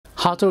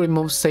How to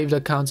remove saved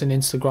accounts in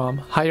Instagram.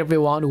 Hi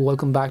everyone,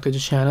 welcome back to the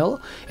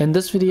channel. In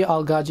this video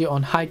I'll guide you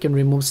on how you can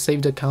remove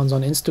saved accounts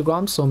on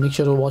Instagram, so make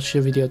sure to watch the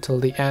video till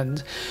the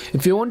end.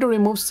 If you want to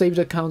remove saved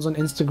accounts on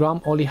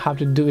Instagram, all you have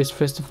to do is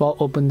first of all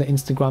open the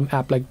Instagram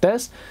app like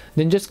this,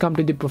 then just come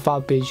to the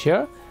profile page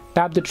here,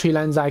 tap the three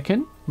lines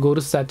icon, go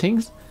to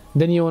settings,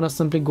 then you want to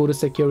simply go to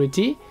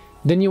security,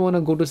 then you want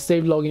to go to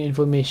save login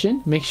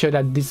information. Make sure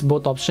that this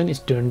both option is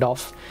turned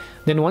off.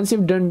 Then once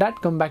you've done that,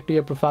 come back to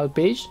your profile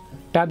page,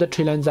 tap the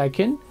three lines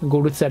icon,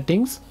 go to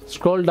settings,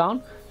 scroll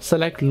down,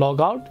 select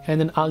logout, and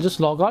then I'll just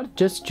log out.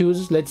 Just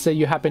choose, let's say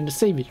you happen to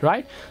save it,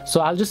 right? So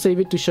I'll just save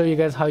it to show you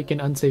guys how you can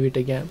unsave it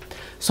again.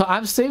 So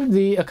I've saved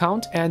the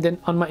account, and then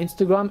on my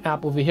Instagram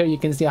app over here you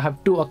can see I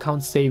have two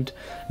accounts saved.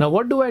 Now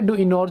what do I do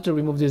in order to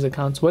remove these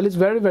accounts? Well, it's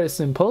very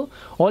simple.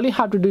 All you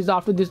have to do is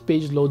after this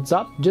page loads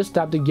up, just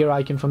tap the gear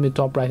icon from the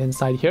top right hand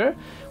side here.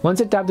 Once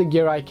you tap the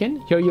gear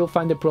icon, here you'll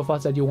find the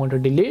profiles that you want to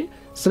delete.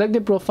 Select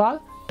the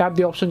profile, tap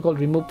the option called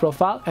remove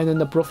profile, and then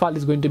the profile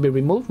is going to be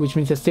removed, which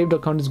means the saved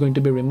account is going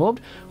to be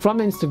removed from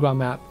the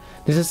Instagram app.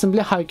 This is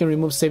simply how you can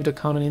remove saved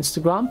account on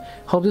Instagram.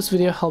 Hope this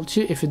video helped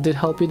you. If it did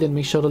help you, then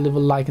make sure to leave a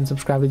like and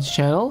subscribe to the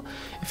channel.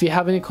 If you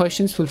have any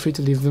questions, feel free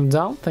to leave them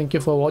down. Thank you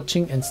for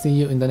watching and see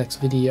you in the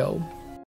next video.